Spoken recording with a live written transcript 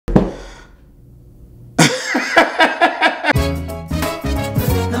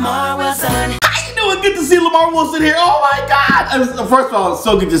Lamarr Wilson here. Oh my God! First of all, it's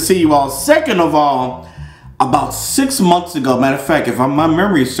so good to see you all. Second of all, about 6 months ago, matter of fact, if my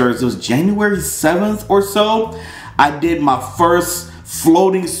memory serves, it was January 7th or so, I did my first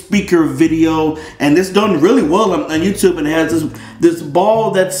floating speaker video, and it's done really well on YouTube, and it has this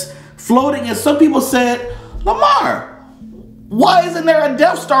ball that's floating, and some people said, Lamarr, why isn't there a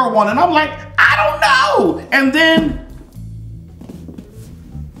Death Star one? And I'm like, I don't know. And then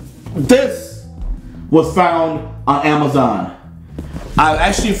this was found on Amazon. I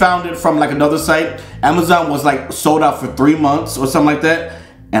actually found it from like another site. Amazon was like sold out for 3 months or something like that,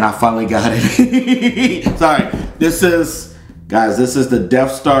 and I finally got it. Sorry, this is, guys, this is the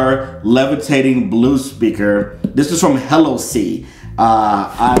Death Star levitating blue speaker. This is from Hello C.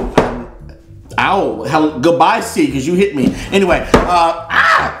 Ow, goodbye C, because you hit me. Anyway, all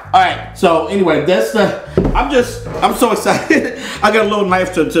right, so anyway, that's the, I'm so excited. I got a little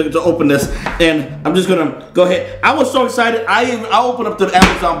knife to open this, and I'm just gonna go ahead. I was so excited, I opened up the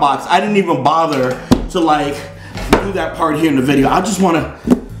Amazon box. I didn't even bother to like do that part here in the video. I just wanna,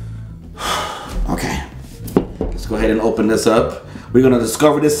 okay, let's go ahead and open this up. We're gonna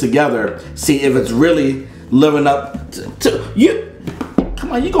discover this together, see if it's really living up to you.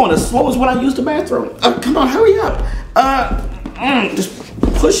 Come on, you're going as slow as when I used the bathroom. Come on, hurry up. Just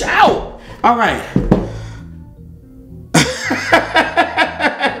push out. All right.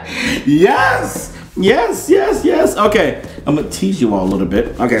 Yes, yes, yes, yes. Okay, I'm gonna tease you all a little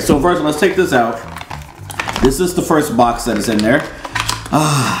bit. Okay, so first let's take this out. This is the first box that is in there.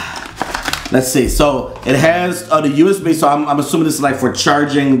 Let's see, so it has the USB, so I'm assuming this is like for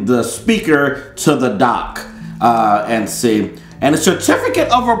charging the speaker to the dock. And see, and a certificate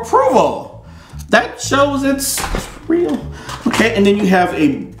of approval that shows it's real. Okay, and then you have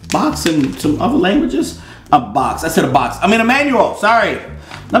a box in some other languages. A box, I said a box. I mean a manual, sorry.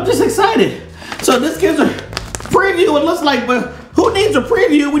 I'm just excited. So this gives a preview, it looks like, but who needs a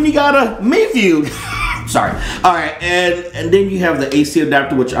preview when you got a me view? Sorry. All right, and then you have the AC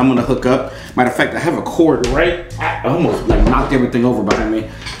adapter, which I'm gonna hook up. Matter of fact, I have a cord right, I almost like knocked everything over behind me.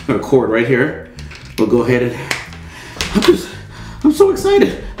 I got a cord right here. We'll go ahead and, I'm so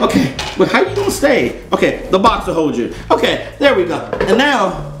excited. Okay, but how you gonna stay? Okay, the box will hold you. Okay, there we go. And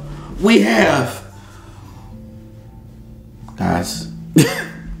now we have, guys,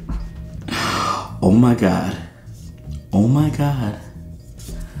 oh my God. Oh my God.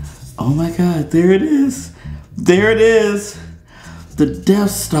 Oh my God, there it is. There it is. The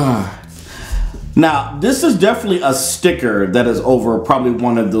Death Star. Now, this is definitely a sticker that is over probably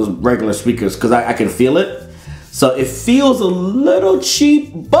one of those regular speakers because I can feel it. So it feels a little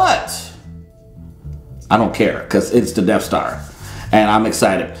cheap, but I don't care because it's the Death Star and I'm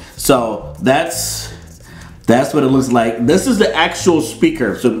excited. So that's what it looks like. This is the actual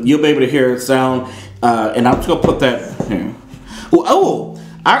speaker. So you'll be able to hear it sound. And I'm just gonna put that here.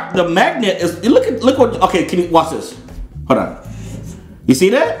 The magnet is, look what, okay, can you watch this? Hold on. You see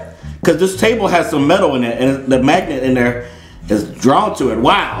that? Because this table has some metal in it and the magnet in there is drawn to it.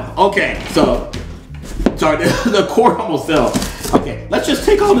 Wow. Okay, so, sorry, the cord almost fell. Okay, let's just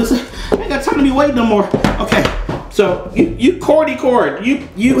take all this. I ain't got time to be waiting no more. Okay, so you cordy cord.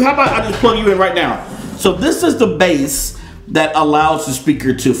 How about I just plug you in right now? So this is the base that allows the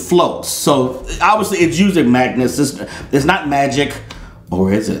speaker to float. So obviously it's using magnets. It's not magic,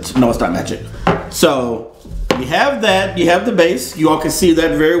 or is it? No, it's not magic. So you have that, you have the base. You all can see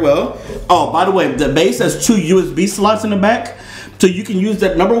that very well. Oh, by the way, the base has 2 USB slots in the back. So you can use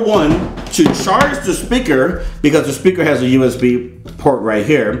that, number one, to charge the speaker, because the speaker has a USB port right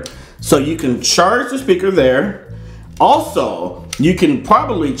here. So you can charge the speaker there. Also, you can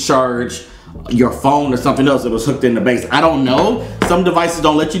probably charge your phone or something else that was hooked in the base. I don't know. Some devices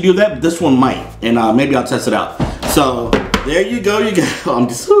don't let you do that, but this one might. And maybe I'll test it out. So there you go. You go. I'm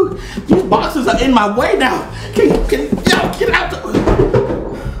just, these boxes are in my way now. Get out.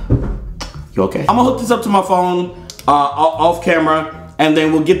 You okay? I'm gonna hook this up to my phone off camera, and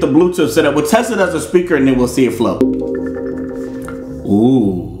then we'll get the Bluetooth set up. We'll test it as a speaker, and then we'll see it float.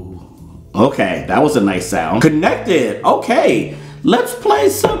 Ooh. Okay, that was a nice sound. Connected. Okay, let's play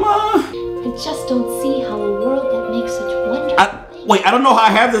some. I just don't see how a world that makes such wonderful things. Wait, I don't know how I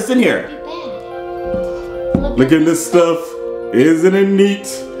have this in here. Look at this stuff. Isn't it neat?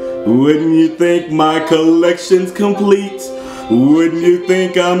 Wouldn't you think my collection's complete? Wouldn't you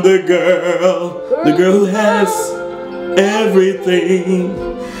think I'm the girl who has everything?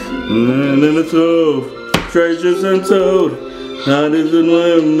 And in the toad, treasures untold. How does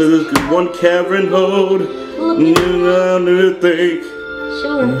one cavern hold? You know to think.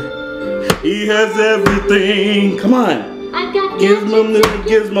 Sure. He has everything. Come on. I've got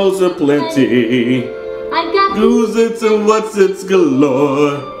gizmos aplenty. I've Who's it and what's it's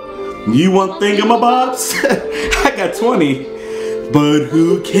galore. You want thingamabobs? I got 20. But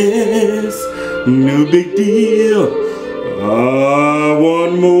who cares? No big deal. I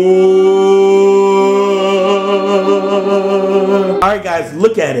want more. Alright guys,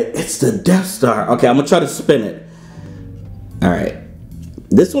 look at it. It's the Death Star. Okay, I'm gonna try to spin it. Alright.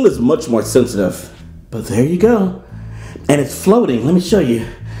 This one is much more sensitive. But there you go. And it's floating. Let me show you.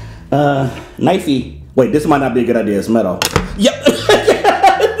 Knifey. Wait, this might not be a good idea. It's metal. Yep.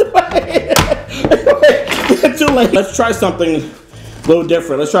 Too late. Let's try something a little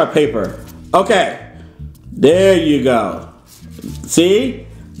different. Let's try paper. Okay. There you go. See?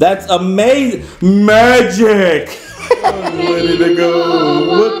 That's amazing. Magic. I'm ready to go.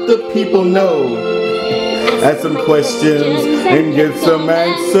 What the people know. Ask some questions and get some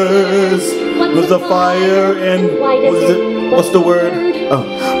answers. Was a fire and what's the word? Oh,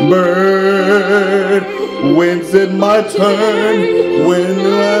 bird. When's it my turn? When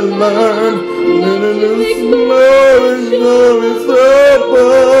do I learn? It's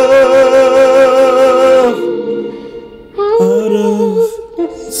above. Out of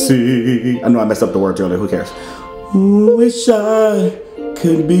sea. I know I messed up the words earlier. Who cares? Wish I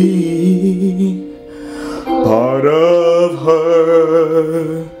could be part of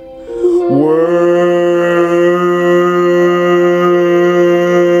her world.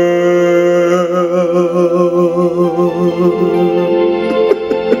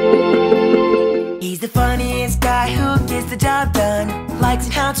 He's the funniest guy who gets the job done. Likes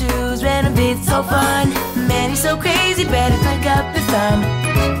and how-tos, random bits, so fun. Man, he's so crazy, better pick up the thumb.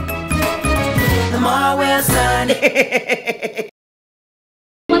 Lamarr, well, son.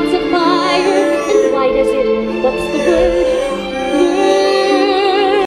 What's a fire and why does it? What's the word?